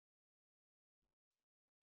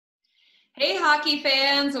Hey, hockey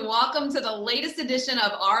fans, welcome to the latest edition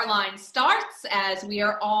of Our Line Starts as we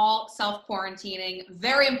are all self-quarantining.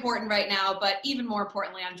 Very important right now, but even more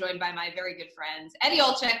importantly, I'm joined by my very good friends, Eddie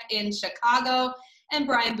Olczyk in Chicago and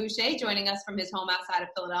Brian Boucher joining us from his home outside of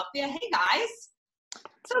Philadelphia. Hey, guys.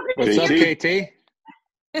 So good What's to up, see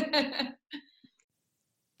you. KT?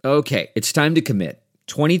 Okay, it's time to commit.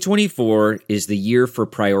 2024 is the year for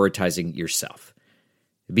prioritizing yourself.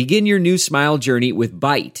 Begin your new smile journey with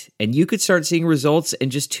Byte, and you could start seeing results in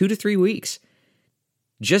just 2 to 3 weeks.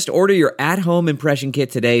 Just order your at-home impression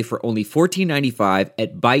kit today for only $14.95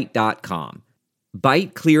 at Byte.com.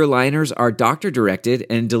 Byte clear liners are doctor-directed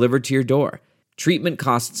and delivered to your door. Treatment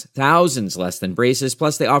costs thousands less than braces,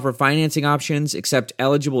 plus they offer financing options, accept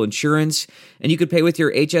eligible insurance, and you could pay with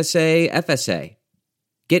your HSA, FSA.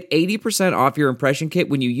 Get 80% off your impression kit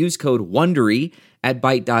when you use code WONDERY at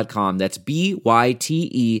Byte.com. That's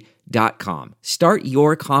BYTE.com. Start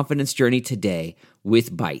your confidence journey today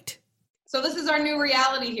with Byte. So this is our new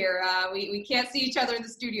reality here. We can't see each other in the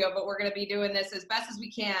studio, but we're going to be doing this as best as we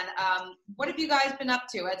can. What have you guys been up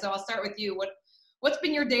to? Edzo, I'll start with you. What's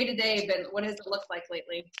been your day-to-day? What has it looked like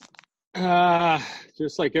lately?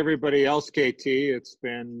 Just like everybody else, KT, it's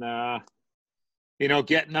been,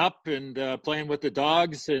 getting up and playing with the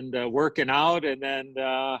dogs and working out, and then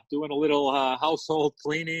doing a little household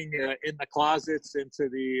cleaning in the closets into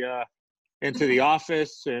the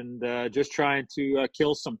office, and just trying to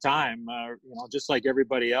kill some time, just like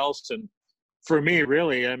everybody else. And for me,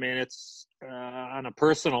 really, I mean, it's on a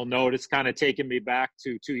personal note, it's kind of taken me back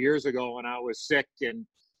to 2 years ago when I was sick and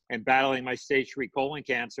battling my stage 3 colon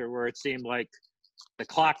cancer, where it seemed like the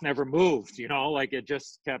clock never moved, like it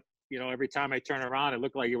just kept, every time I turn around, it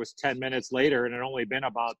looked like it was 10 minutes later, and it only been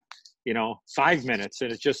about, 5 minutes.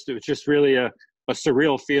 And it was just really a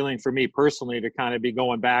surreal feeling for me personally to kind of be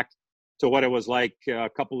going back to what it was like a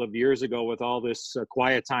couple of years ago with all this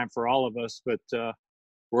quiet time for all of us. But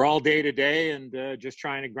we're all day to day and just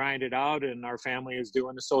trying to grind it out. And our family is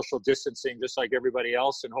doing the social distancing just like everybody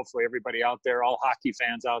else. And hopefully everybody out there, all hockey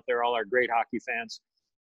fans out there, all our great hockey fans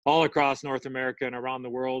all across North America and around the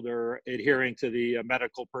world, are adhering to the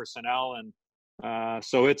medical personnel. And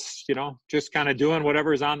so it's, just kind of doing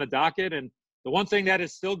whatever's on the docket. And the one thing that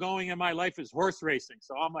is still going in my life is horse racing.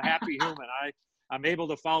 So I'm a happy human. I'm able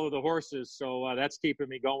to follow the horses. So that's keeping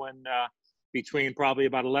me going between probably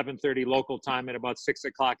about 11:30 local time and about 6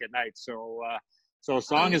 o'clock at night. So as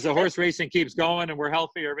long as the horse racing keeps going and we're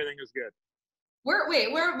healthy, everything is good. Where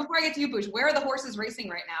before I get to you, Bush, where are the horses racing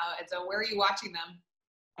right now? And so where are you watching them?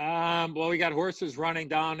 Well, we got horses running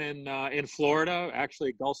down in Florida,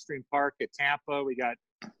 actually Gulfstream Park at Tampa. We got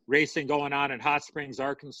racing going on in Hot Springs,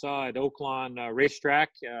 Arkansas at Oaklawn Racetrack.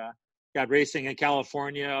 Got racing in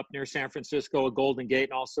California up near San Francisco at Golden Gate,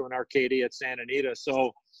 and also in Arcadia at Santa Anita.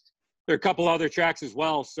 So there are a couple other tracks as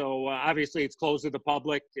well. So obviously it's closed to the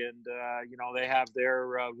public, and, they have their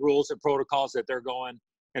rules and protocols that they're going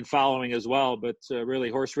and following as well. But really,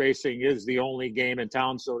 horse racing is the only game in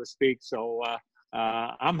town, so to speak. So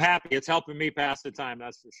I'm happy. It's helping me pass the time,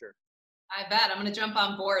 that's for sure. I bet. I'm going to jump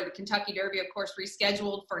on board. The Kentucky Derby, of course,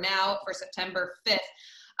 rescheduled for September 5th.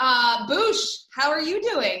 Boosh, how are you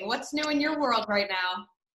doing? What's new in your world right now?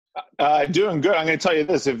 Doing good. I'm going to tell you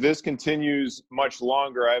this. If this continues much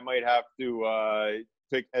longer, I might have to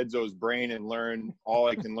pick Edzo's brain and learn all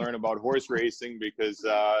I can learn about horse racing, because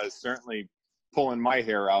certainly pulling my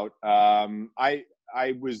hair out. I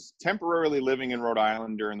was temporarily living in Rhode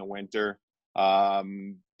Island during the winter.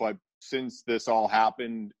 But since this all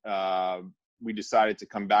happened, we decided to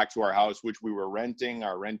come back to our house, which we were renting.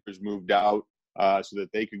 Our renters moved out so that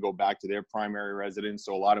they could go back to their primary residence.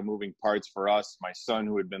 So a lot of moving parts for us. My son,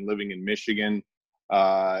 who had been living in Michigan,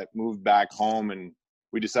 moved back home, and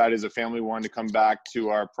we decided as a family we wanted to come back to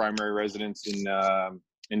our primary residence in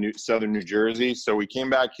southern New Jersey. So we came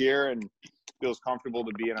back here, and it feels comfortable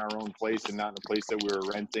to be in our own place and not in the place that we were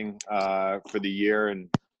renting for the year. And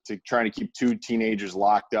to trying to keep 2 teenagers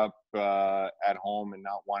locked up at home and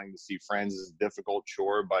not wanting to see friends is a difficult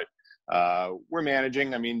chore, but we're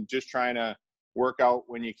managing. I mean, just trying to work out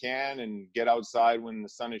when you can and get outside when the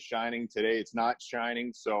sun is shining. Today it's not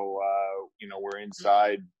shining, so we're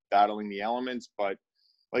inside battling the elements. But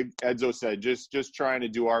like Edzo said, just trying to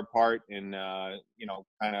do our part and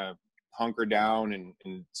kind of hunker down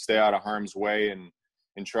and stay out of harm's way and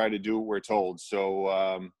try to do what we're told.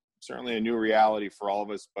 So certainly a new reality for all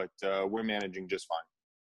of us, but we're managing just fine.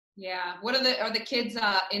 Yeah. Are the kids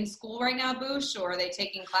in school right now, Boosh, or are they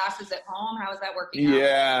taking classes at home? How is that working out?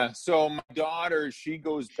 Yeah. So my daughter, she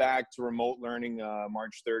goes back to remote learning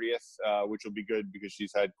March 30th, which will be good because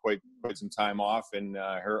she's had quite some time off, and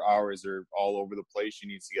her hours are all over the place. She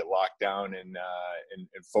needs to get locked down and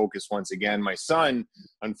focus once again. My son,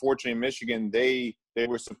 unfortunately, in Michigan, they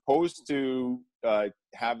were supposed to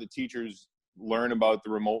have the teachers learn about the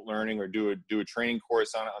remote learning or do a training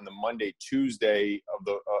course on it on the Monday, Tuesday of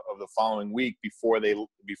the following week before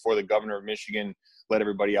the governor of Michigan let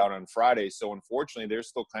everybody out on Friday. So unfortunately, they're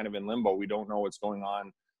still kind of in limbo. We don't know what's going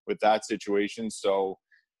on with that situation. So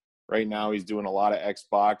right now he's doing a lot of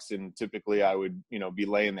Xbox, and typically I would, be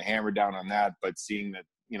laying the hammer down on that. But seeing that,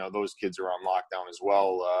 those kids are on lockdown as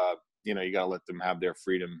well, you got to let them have their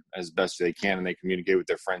freedom as best they can, and they communicate with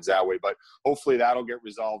their friends that way. But hopefully that'll get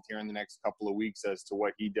resolved here in the next couple of weeks as to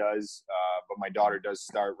what he does. But my daughter does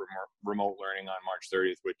start remote learning on March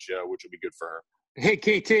 30th, which will be good for her. Hey,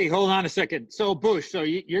 KT, hold on a second. So, Bush,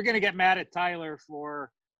 you're going to get mad at Tyler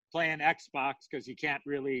for playing Xbox because he can't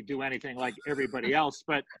really do anything like everybody else.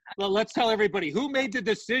 But let's tell everybody, who made the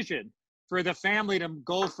decision for the family to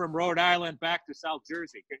go from Rhode Island back to South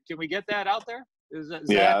Jersey? Can we get that out there?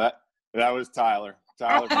 That was Tyler.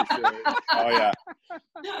 Tyler for sure. Oh yeah.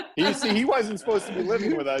 He wasn't supposed to be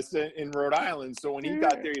living with us in Rhode Island, so when he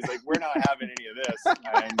got there, he's like, "We're not having any of this,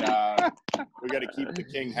 and we got to keep the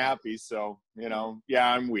king happy." So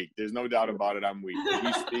yeah, I'm weak. There's no doubt about it. I'm weak. When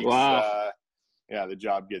he speaks, wow. Yeah, the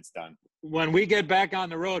job gets done. When we get back on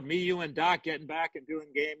the road, me, you, and Doc getting back and doing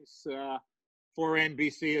games for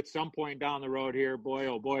NBC at some point down the road here, boy,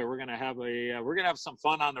 oh boy, we're gonna have some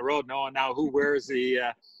fun on the road, knowing now who wears the.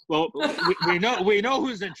 We know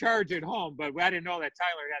who's in charge at home, but I didn't know that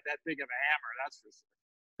Tyler had that big of a hammer. That's for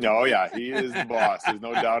sure. Oh yeah, he is the boss. There's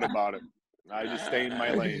no doubt about it. I just stay in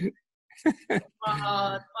my lane. It's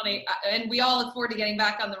funny, and we all look forward to getting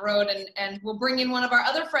back on the road, and we'll bring in one of our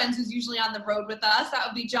other friends who's usually on the road with us. That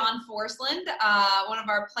would be John Forsland, one of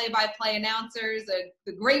our play-by-play announcers,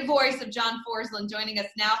 the great voice of John Forsland, joining us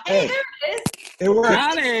now. Hey, there it is. It worked.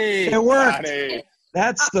 Johnny. It worked. Johnny.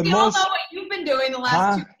 That's the we most. all know what you've been doing the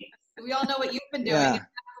last 2 weeks. We all know what you've been doing. Yeah. It's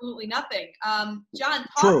absolutely nothing. John,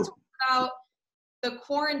 talk True. to us about the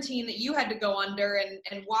quarantine that you had to go under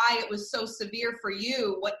and why it was so severe for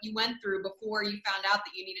you, what you went through before you found out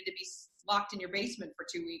that you needed to be locked in your basement for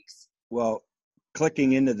 2 weeks. Well,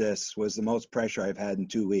 clicking into this was the most pressure I've had in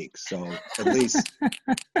 2 weeks. So at least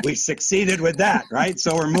we succeeded with that, right?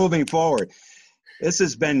 So we're moving forward. This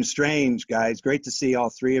has been strange, guys. Great to see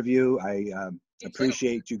all three of you. I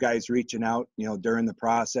appreciate you guys reaching out, during the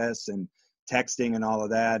process and texting and all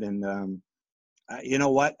of that. And you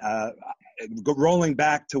know what? Rolling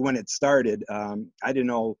back to when it started, I didn't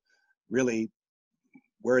know really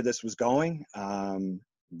where this was going.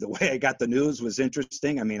 The way I got the news was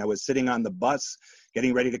interesting. I mean, I was sitting on the bus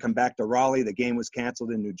getting ready to come back to Raleigh. The game was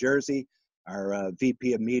canceled in New Jersey. Our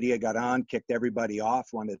VP of media got on, kicked everybody off,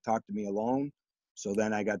 wanted to talk to me alone. So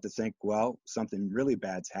then I got to think, well, something really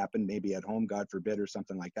bad's happened, maybe at home, God forbid, or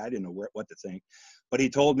something like that. I didn't know what to think. But he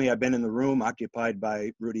told me I've been in the room occupied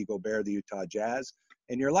by Rudy Gobert, the Utah Jazz,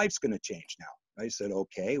 and your life's going to change now. I said,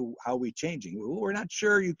 okay, how are we changing? Well, we're not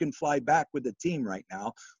sure you can fly back with the team right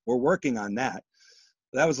now. We're working on that.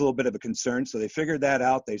 That was a little bit of a concern. So they figured that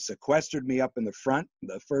out. They sequestered me up in the front.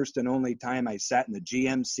 The first and only time I sat in the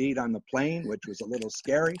GM seat on the plane, which was a little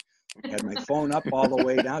scary. Had my phone up all the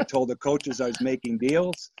way down, told the coaches I was making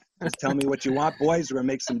deals. Just tell me what you want, boys. We're going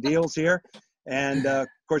to make some deals here. And, of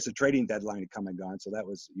course, the trading deadline had come and gone, so that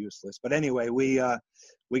was useless. But anyway, we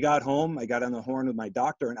got home. I got on the horn with my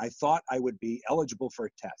doctor, and I thought I would be eligible for a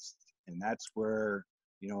test. And that's where,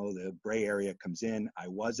 the gray area comes in. I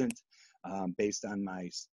wasn't, based on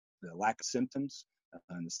the lack of symptoms.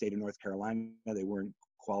 In the state of North Carolina, they weren't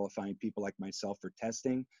qualifying people like myself for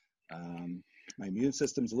testing. My immune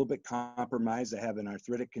system's a little bit compromised. I have an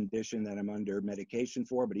arthritic condition that I'm under medication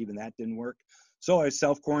for, but even that didn't work. So I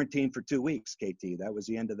self-quarantined for 2 weeks, KT. That was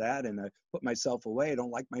the end of that, and I put myself away. I don't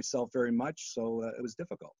like myself very much, so it was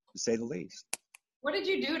difficult, to say the least. What did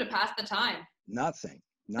you do to pass the time? Nothing.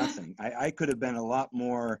 I could have been a lot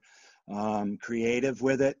more creative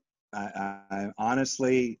with it. I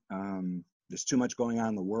honestly, there's too much going on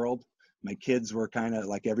in the world. My kids were kind of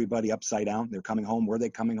like everybody upside down. They're coming home. Were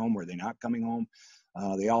they coming home? Were they not coming home?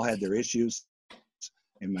 They all had their issues.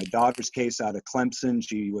 In my daughter's case out of Clemson,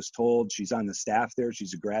 she was told, she's on the staff there.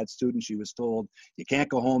 She's a grad student. She was told, you can't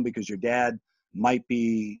go home because your dad might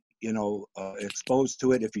be, exposed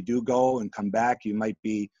to it. If you do go and come back, you might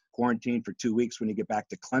be quarantined for 2 weeks when you get back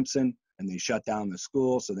to Clemson. And they shut down the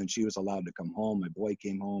school. So then she was allowed to come home. My boy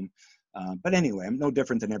came home. But anyway, I'm no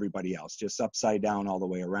different than everybody else, just upside down all the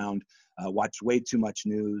way around. Watched way too much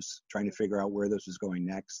news, trying to figure out where this was going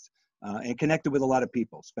next, and connected with a lot of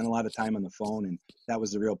people. Spent a lot of time on the phone, and that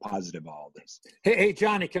was the real positive of all this. Hey,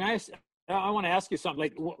 Johnny, can I want to ask you something.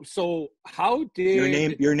 Like, so how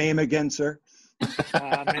did your name again, sir?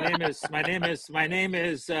 My name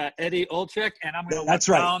is Eddie Olczyk, and I'm going to look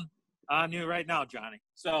down on you right now, Johnny.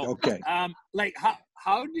 So, okay. Like,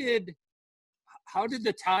 how did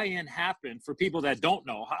the tie-in happen for people that don't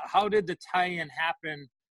know? How did the tie-in happen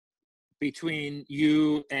between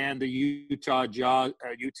you and the Utah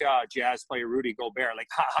Jazz player Rudy Gobert? Like,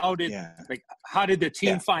 how did the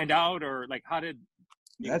team find out, or like how did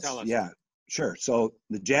you tell us? Yeah, sure. So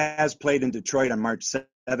the Jazz played in Detroit on March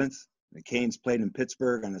 7th. The Canes played in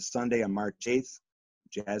Pittsburgh on a Sunday on March 8th.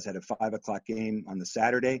 Jazz had a 5:00 game on the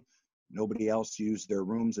Saturday. Nobody else used their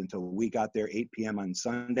rooms until we got there 8 p.m. on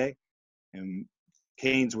Sunday. And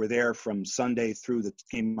Canes were there from Sunday through the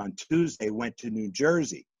game on Tuesday, went to New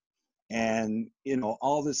Jersey. And,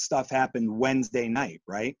 all this stuff happened Wednesday night,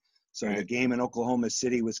 right? So The game in Oklahoma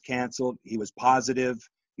City was canceled. He was positive.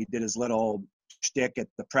 He did his little shtick at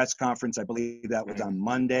the press conference. I believe that was on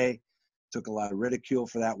Monday. Took a lot of ridicule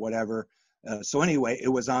for that, whatever. So anyway, it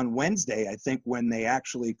was on Wednesday, I think, when they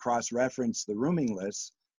actually cross-referenced the rooming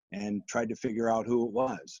list and tried to figure out who it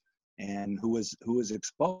was and who was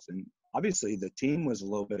exposed. And obviously the team was a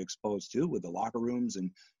little bit exposed too, with the locker rooms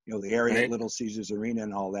and the area at Little Caesars Arena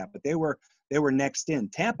and all that. But they were next in.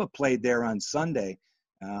 Tampa played there on Sunday.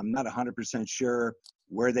 I'm not 100% sure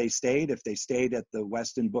where they stayed. If they stayed at the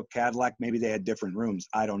Westin Book Cadillac, maybe they had different rooms.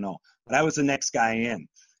 I don't know. But I was the next guy in.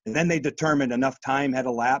 And then they determined enough time had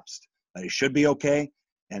elapsed that it should be okay.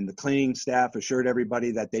 And the cleaning staff assured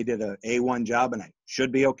everybody that they did an A1 job and I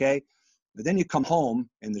should be okay. But then you come home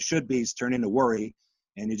and the should-bes turn into worry,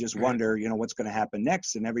 and you just wonder, what's going to happen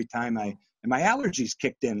next. And every time my allergies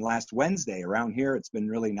kicked in last Wednesday. Around here, it's been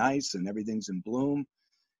really nice and everything's in bloom.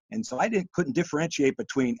 And so I couldn't differentiate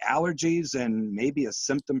between allergies and maybe a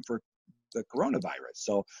symptom for the coronavirus.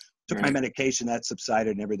 So took my medication, that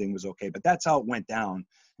subsided, and everything was okay. But that's how it went down.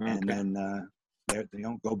 Okay. And then,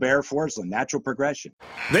 Gobert, Forsland, natural progression.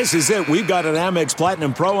 This is it. We've got an Amex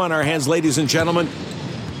Platinum Pro on our hands, ladies and gentlemen.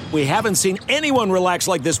 We haven't seen anyone relax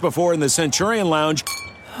like this before in the Centurion Lounge.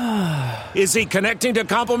 Is he connecting to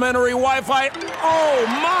complimentary Wi-Fi? Oh,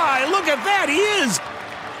 my. Look at that. He is.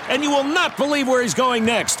 And you will not believe where he's going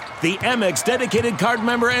next. The Amex dedicated card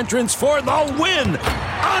member entrance for the win.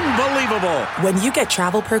 Unbelievable. When you get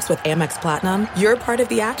travel perks with Amex Platinum, you're part of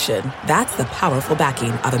the action. That's the powerful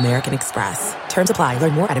backing of American Express. Terms apply.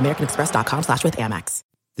 Learn more at americanexpress.com/withAmex.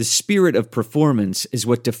 The spirit of performance is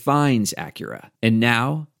what defines Acura. And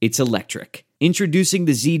now it's electric. Introducing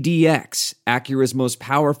the ZDX, Acura's most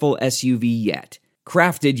powerful SUV yet.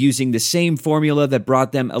 Crafted using the same formula that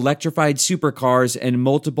brought them electrified supercars and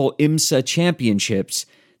multiple IMSA championships,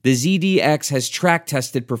 the ZDX has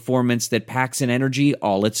track-tested performance that packs an energy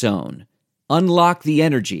all its own. Unlock the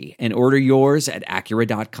energy and order yours at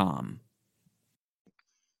Acura.com.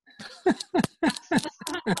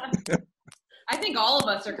 I think all of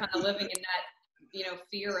us are kind of living in that,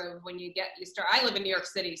 fear of when you start. I live in New York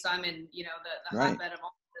City, so I'm in, the hotbed of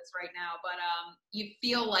all this right now. But you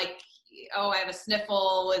feel like, I have a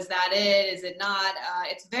sniffle. Is that it? Is it not?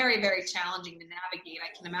 It's very, very challenging to navigate.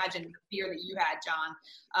 I can imagine the fear that you had, John,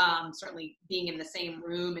 certainly being in the same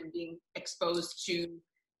room and being exposed to,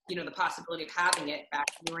 the possibility of having it back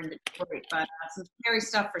when you were in Detroit. But some scary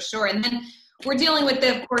stuff for sure. And then we're dealing with,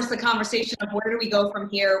 of course, the conversation of where do we go from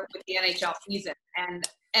here with the NHL season. And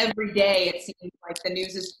every day it seems like the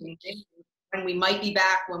news is changing. When we might be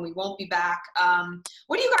back, when we won't be back.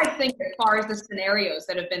 What do you guys think as far as the scenarios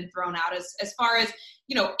that have been thrown out as far as,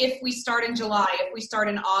 if we start in July, if we start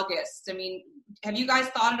in August? I mean, have you guys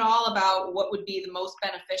thought at all about what would be the most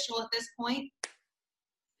beneficial at this point?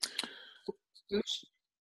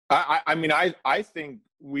 I think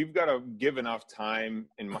we've got to give enough time,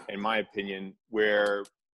 in my opinion, where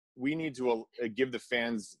we need to give the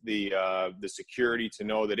fans the security to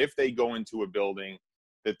know that if they go into a building,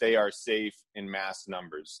 that they are safe in mass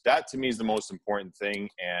numbers. That to me is the most important thing.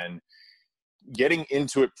 And getting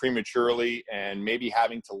into it prematurely and maybe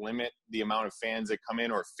having to limit the amount of fans that come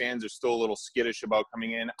in, or fans are still a little skittish about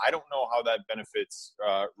coming in, I don't know how that benefits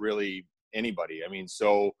really anybody. I mean,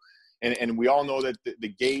 so, and we all know that the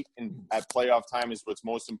gate at playoff time is what's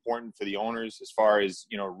most important for the owners as far as,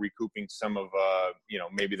 recouping some of,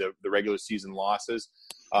 maybe the regular season losses.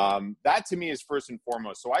 That to me is first and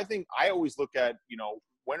foremost. So I think I always look at,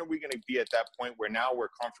 when are we going to be at that point where now we're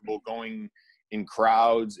comfortable going in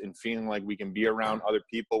crowds and feeling like we can be around other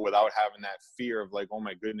people without having that fear of like, oh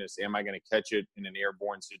my goodness, am I going to catch it in an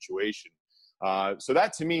airborne situation? So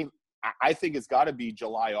that to me, I think it's got to be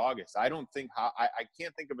July, August. I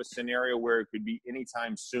can't think of a scenario where it could be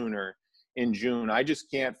anytime sooner in June. I just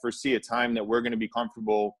can't foresee a time that we're going to be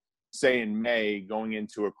comfortable, say in May, going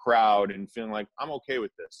into a crowd and feeling like I'm okay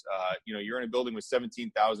with this. You're in a building with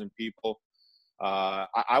 17,000 people.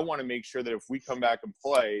 I want to make sure that if we come back and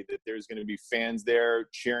play, that there's going to be fans there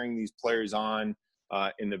cheering these players on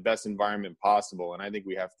in the best environment possible. And I think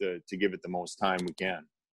we have to give it the most time we can.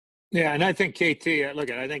 Yeah, and I think KT,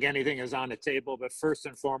 I think anything is on the table, but first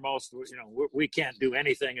and foremost, we can't do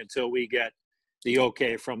anything until we get the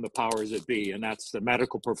okay from the powers that be, and that's the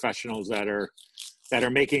medical professionals that are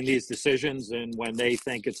making these decisions. And when they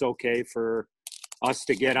think it's okay for us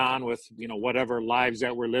to get on with, whatever lives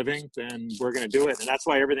that we're living, then we're going to do it. And that's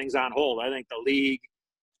why everything's on hold. I think the league,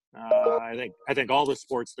 I think all the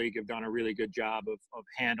sports league have done a really good job of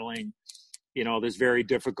handling, this very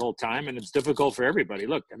difficult time. And it's difficult for everybody.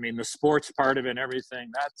 Look, I mean, the sports part of it and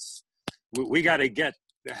everything, we got to get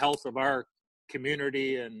the health of our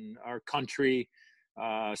community and our country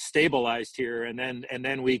stabilized here. And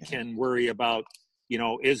then we can worry about,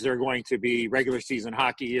 is there going to be regular season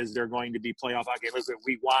hockey? Is there going to be playoff hockey? Listen,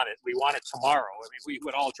 we want it. We want it tomorrow. I mean, we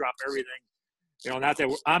would all drop everything, not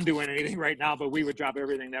that I'm doing anything right now, but we would drop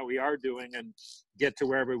everything that we are doing and get to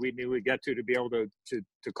wherever we knew we'd get to be able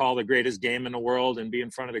to call the greatest game in the world and be in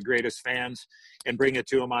front of the greatest fans and bring it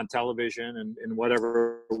to them on television and in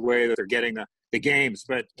whatever way that they're getting the games.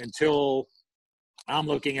 But until I'm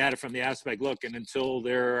looking at it from the aspect, and until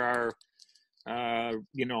there are,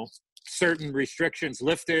 certain restrictions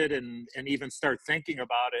lifted and even start thinking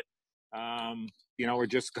about it, we're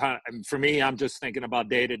just for me, I'm just thinking about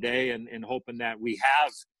day to day and hoping that we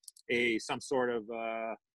have some sort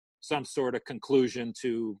of conclusion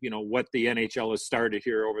to, what the NHL has started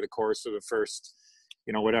here over the course of the first,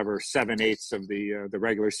 7/8 of the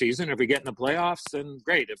regular season. If we get in the playoffs, then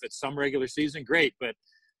great. If it's some regular season, great. But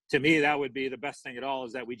to me, that would be the best thing at all,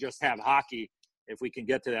 is that we just have hockey. If we can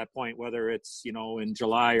get to that point, whether it's, in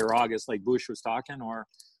July or August, like Bush was talking, or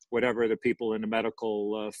whatever the people in the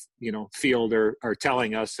medical, field are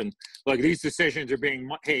telling us. And look, these decisions are being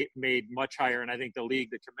made much higher. And I think the league,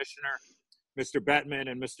 the commissioner, Mr.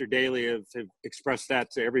 Bettman and Mr. Daly have expressed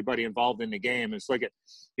that to everybody involved in the game. It's like,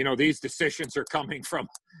 these decisions are coming from,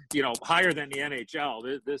 higher than the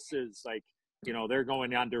NHL. This is like, they're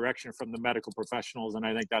going on direction from the medical professionals. And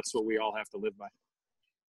I think that's what we all have to live by.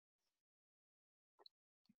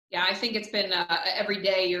 Yeah, I think it's been every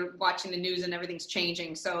day you're watching the news and everything's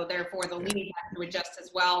changing. So therefore the league has to adjust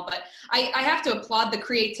as well. But I have to applaud the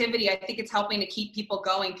creativity. I think it's helping to keep people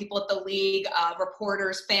going, people at the league,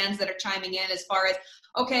 reporters, fans that are chiming in as far as,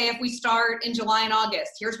 okay, if we start in July and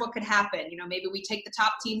August, here's what could happen. Maybe we take the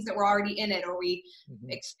top teams that were already in it, or we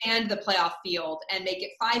expand the playoff field and make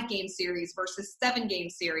it 5-game series versus 7-game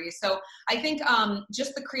series. So I think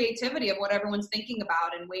just the creativity of what everyone's thinking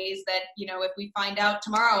about in ways that, if we find out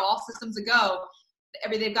tomorrow, all systems a go,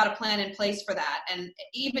 they've got a plan in place for that. And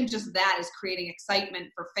even just that is creating excitement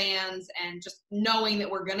for fans, and just knowing that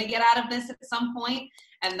we're going to get out of this at some point.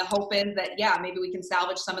 And the hope is that, maybe we can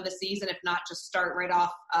salvage some of the season, if not just start right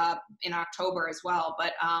off in October as well.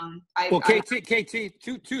 But KT,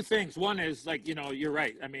 two things. One is, you're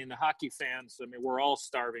right. I mean, the hockey fans, we're all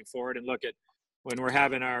starving for it. And look at when we're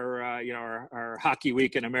having our our Hockey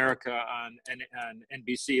Week in America on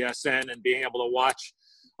NBCSN, and being able to watch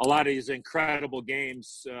a lot of these incredible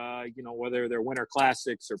games, whether they're Winter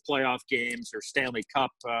Classics or playoff games or Stanley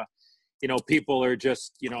Cup, people are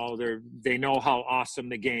just, they know how awesome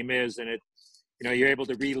the game is. And you're able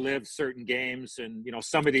to relive certain games. And,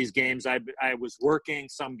 some of these games I was working,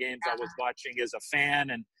 some games I was watching as a fan,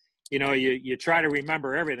 and, you try to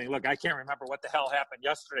remember everything. Look, I can't remember what the hell happened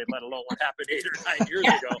yesterday, let alone what happened 8 or 9 years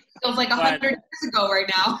ago. Feels like 100 years ago right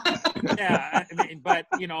now. Yeah, but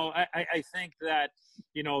I think that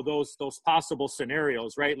those possible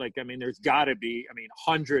scenarios, right? There's got to be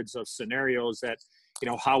hundreds of scenarios that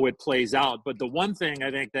how it plays out. But the one thing I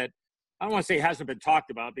think that I don't want to say hasn't been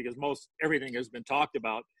talked about, because everything has been talked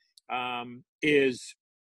about, is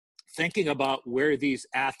thinking about where these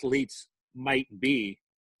athletes might be.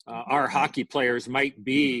 Our hockey players might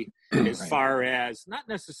be, as far as not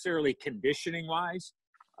necessarily conditioning wise,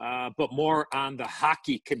 but more on the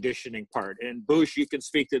hockey conditioning part. And Bush, you can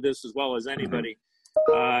speak to this as well as anybody.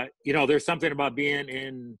 There's something about being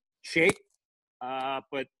in shape,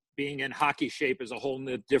 but being in hockey shape is a whole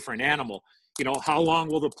different animal. How long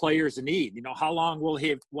will the players need? How long will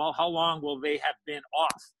they have been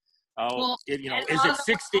off? Is it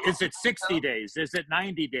 60? Is it 60 days? Is it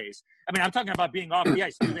 90 days? I mean, I'm talking about being off the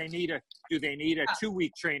ice. Do they need a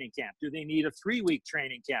 2-week training camp? Do they need a 3-week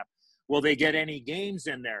training camp? Will they get any games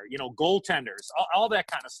in there? Goaltenders, all that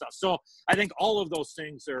kind of stuff. So I think all of those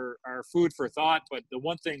things are food for thought. But the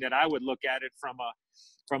one thing that I would look at it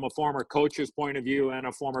from a former coach's point of view and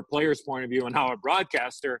a former player's point of view, and how a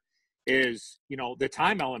broadcaster is, the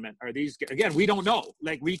time element. Are these, again, we don't know.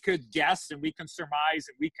 Like, we could guess and we can surmise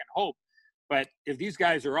and we can hope. But if these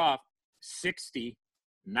guys are off 60,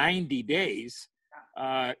 90 days,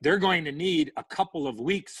 they're going to need a couple of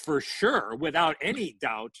weeks for sure, without any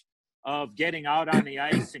doubt, of getting out on the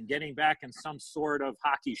ice and getting back in some sort of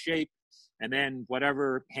hockey shape. And then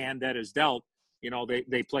whatever hand that is dealt,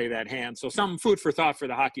 they play that hand. So some food for thought for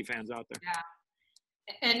the hockey fans out there. Yeah.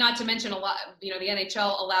 And not to mention, a lot, the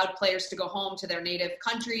NHL allowed players to go home to their native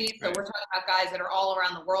country. So We're talking about guys that are all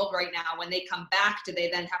around the world right now. When they come back, do they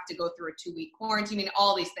then have to go through a 2-week quarantine? I mean,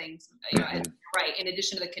 all these things, right. In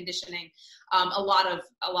addition to the conditioning, a lot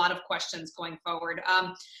of questions going forward.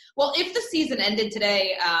 Well, if the season ended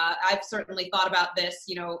today, I've certainly thought about this,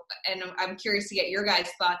 and I'm curious to get your guys'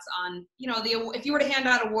 thoughts on, if you were to hand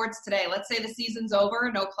out awards today, let's say the season's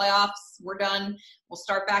over, no playoffs, we're done. We'll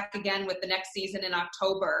start back again with the next season in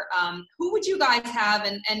October. Who would you guys have?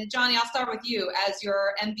 And Johnny, I'll start with you as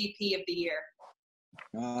your MVP of the year.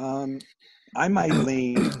 I might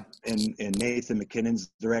lean in Nathan MacKinnon's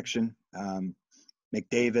direction.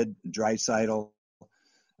 McDavid, Draisaitl,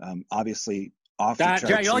 obviously off the charts.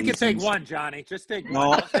 Johnny, you only can take one, Johnny. Just take one.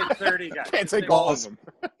 No. I'll take 30 guys. Can't take all of them.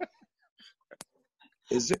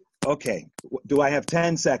 Is it okay? Do I have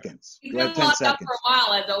 10 seconds? He's been locked up for a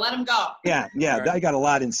while, Edzo. Let him go. Yeah. Right. I got a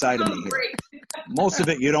lot inside of me here. Most of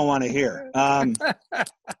it you don't want to hear. I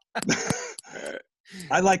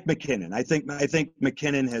like MacKinnon. I think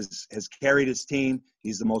MacKinnon has carried his team.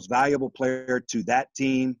 He's the most valuable player to that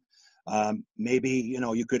team. Maybe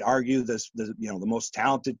you could argue the most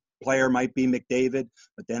talented player might be McDavid,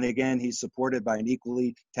 but then again, he's supported by an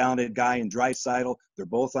equally talented guy in Draisaitl. They're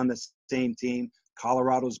both on the same team.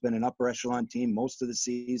 Colorado's been an upper echelon team most of the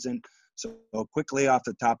season. So quickly off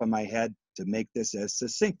the top of my head, to make this as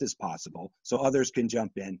succinct as possible so others can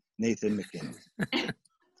jump in, Nathan MacKinnon.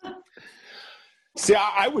 See,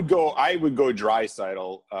 I would go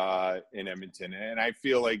Draisaitl in Edmonton, and I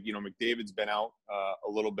feel like McDavid's been out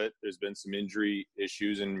a little bit. There's been some injury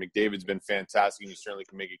issues, and McDavid's been fantastic, and you certainly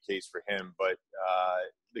can make a case for him. But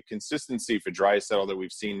the consistency for Draisaitl that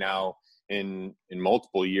we've seen now in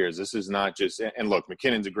multiple years, this is not just. And look,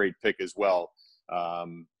 McKinnon's a great pick as well.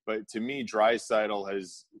 But to me, Draisaitl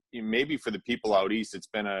has, maybe for the people out east, it's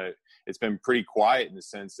been pretty quiet in the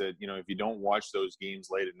sense that if you don't watch those games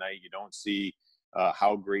late at night, you don't see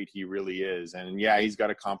how great he really is. And yeah, he's got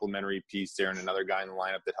a complimentary piece there and another guy in the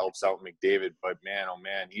lineup that helps out McDavid. But man, oh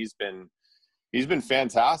man, he's been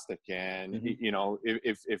fantastic. And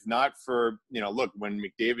if not for look, when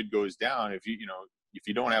McDavid goes down, if you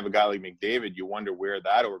don't have a guy like McDavid, you wonder where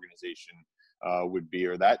that organization would be,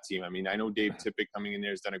 or that team. I mean, I know Dave Tippett coming in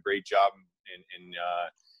there has done a great job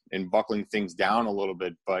in buckling things down a little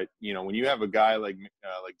bit. But when you have a guy like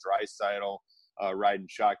Draisaitl riding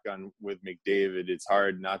shotgun with McDavid, it's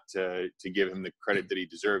hard not to give him the credit that he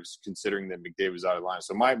deserves, considering that McDavid's out of line.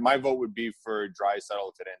 So my vote would be for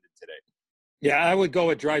Draisaitl if it ended today. Yeah, I would go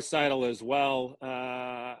with Draisaitl as well,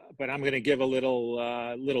 but I'm going to give a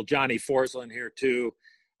little Johnny Forsland here too.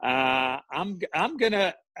 I'm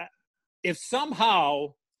gonna, if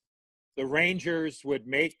somehow the Rangers would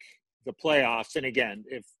make the playoffs, and again,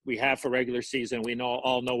 if we have for regular season, we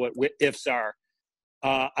all know what ifs are.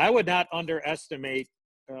 I would not underestimate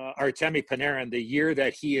Artemi Panarin, the year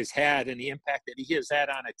that he has had and the impact that he has had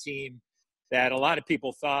on a team that a lot of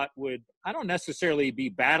people thought would, I don't necessarily be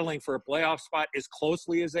battling for a playoff spot as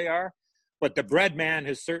closely as they are, but the bread man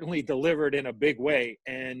has certainly delivered in a big way.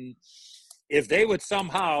 And if they would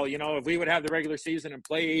somehow, if we would have the regular season and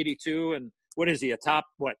play 82, and what is he, a top,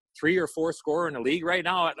 3 or 4 scorer in the league right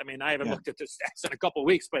now? I mean, I haven't looked at the stats in a couple of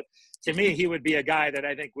weeks, but to me, he would be a guy that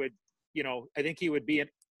I think would, I think he would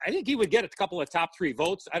get a couple of top 3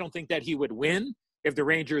 votes. I don't think that he would win if the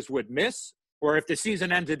Rangers would miss, or if the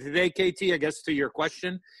season ended today, KT, I guess to your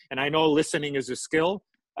question, and I know listening is a skill.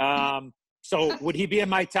 So would he be in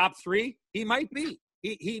my top 3? He might be.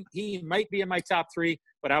 He might be in my top 3,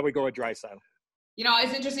 but I would go with Draisaitl.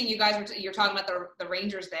 It's interesting you're talking about the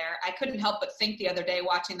Rangers there. I couldn't help but think the other day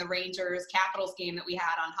watching the Rangers-Capitals game that we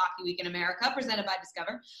had on Hockey Week in America, presented by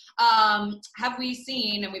Discover. Have we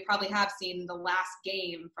seen, and we probably have seen, the last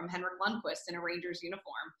game from Henrik Lundqvist in a Rangers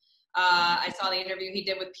uniform? I saw the interview he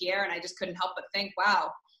did with Pierre, and I just couldn't help but think,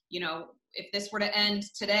 wow, if this were to end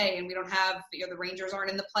today and we don't have, the Rangers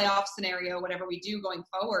aren't in the playoff scenario, whatever we do going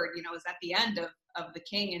forward, is at the end of the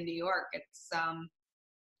King in New York.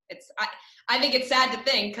 I think it's sad to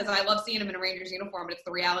think, because I love seeing him in a Rangers uniform, but it's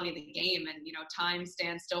the reality of the game, and time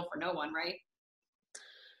stands still for no one, right?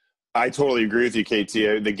 I totally agree with you,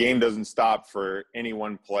 KT. The game doesn't stop for any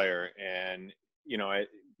one player, and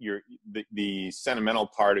the sentimental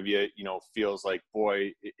part of you, feels like,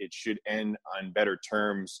 boy, it should end on better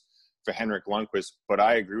terms for Henrik Lundqvist. But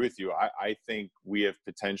I agree with you. I think we have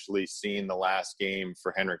potentially seen the last game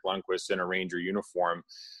for Henrik Lundqvist in a Ranger uniform.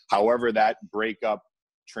 However, that breakup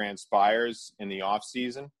transpires in the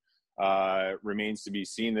offseason remains to be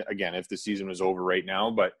seen. Again, if the season was over right now,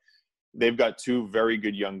 but they've got two very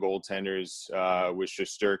good young goaltenders with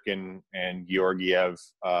Shesterkin and Georgiev,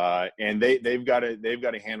 and they've got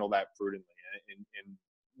to handle that prudently. And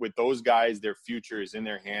with those guys, their future is in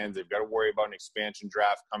their hands. They've got to worry about an expansion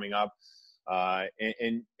draft coming up.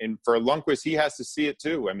 And for Lundqvist, he has to see it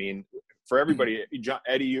too. I mean, for everybody,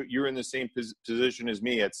 Eddie, you're in the same position as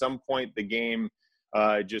me. At some point, the game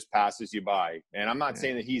just passes you by. And I'm not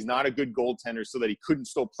saying that he's not a good goaltender so that he couldn't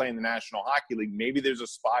still play in the National Hockey League. Maybe there's a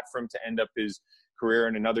spot for him to end up his career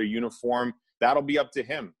in another uniform. That'll be up to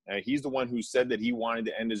him. He's the one who said that he wanted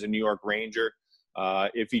to end as a New York Ranger.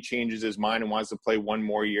 If he changes his mind and wants to play one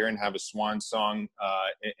more year and have a swan song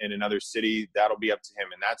in another city, that'll be up to him.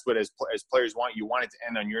 And that's what, as players want, you want it to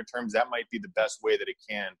end on your terms. That might be the best way that it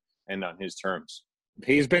can end on his terms.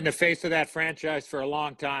 He's been the face of that franchise for a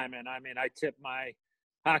long time. And I mean, I tip my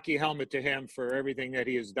hockey helmet to him for everything that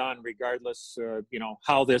he has done, regardless,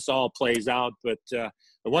 how this all plays out. But the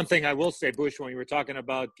one thing I will say, Bush, when you were talking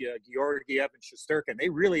about Georgiev and Shesterkin, they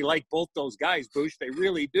really like both those guys, Bush. They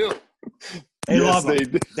really do. They love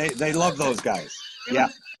them. They love those guys. Yeah,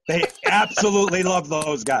 they absolutely love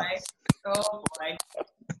those guys. Oh, boy.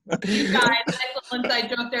 You guys, nice little inside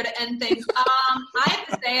joke there to end things. I have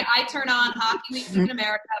to say, I turn on Hockey Week in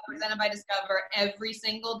America, presented by Discover, every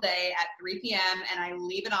single day at 3 p.m., and I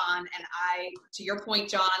leave it on. And to your point,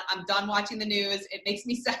 John, I'm done watching the news. It makes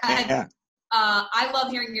me sad. Yeah. I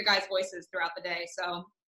love hearing your guys' voices throughout the day. So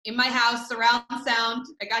in my house, surround sound,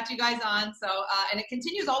 I got you guys on. So, and it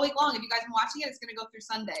continues all week long. If you guys have been watching it, it's going to go through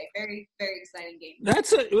Sunday. Very, very exciting game.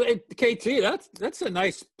 That's a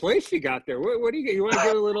nice place you got there. What do you get? You want to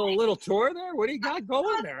get a little tour there? What do you got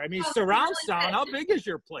going there? I mean, surround sound. How big is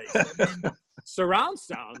your place? I mean, surround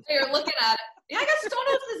sound. You're looking at it. Yeah, I got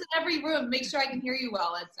Stonos is in every room. Make sure I can hear you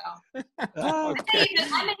well, Ed. So I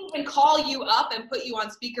may even call you up and put you on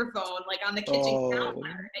speakerphone, like on the kitchen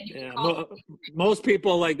counter, and you can call me. Most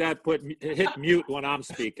people like that hit mute when I'm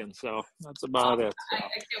speaking, so that's about it. So. I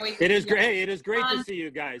can't wait. It is great. Hey, it is great to see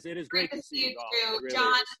you guys. It is great to see you all. Really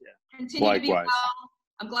John, continue Likewise. to be well.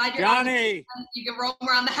 I'm glad you're Johnny. You can roam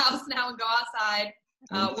around the house now and go outside.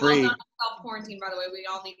 Well done self-quarantine, by the way. We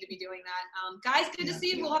all need to be doing that. Guys, good to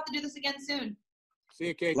see you. We'll have to do this again soon. See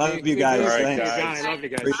you, KT. Love you guys. All right, Thanks. guys. Johnny, love you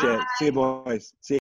guys. Appreciate it. See you, boys. See you.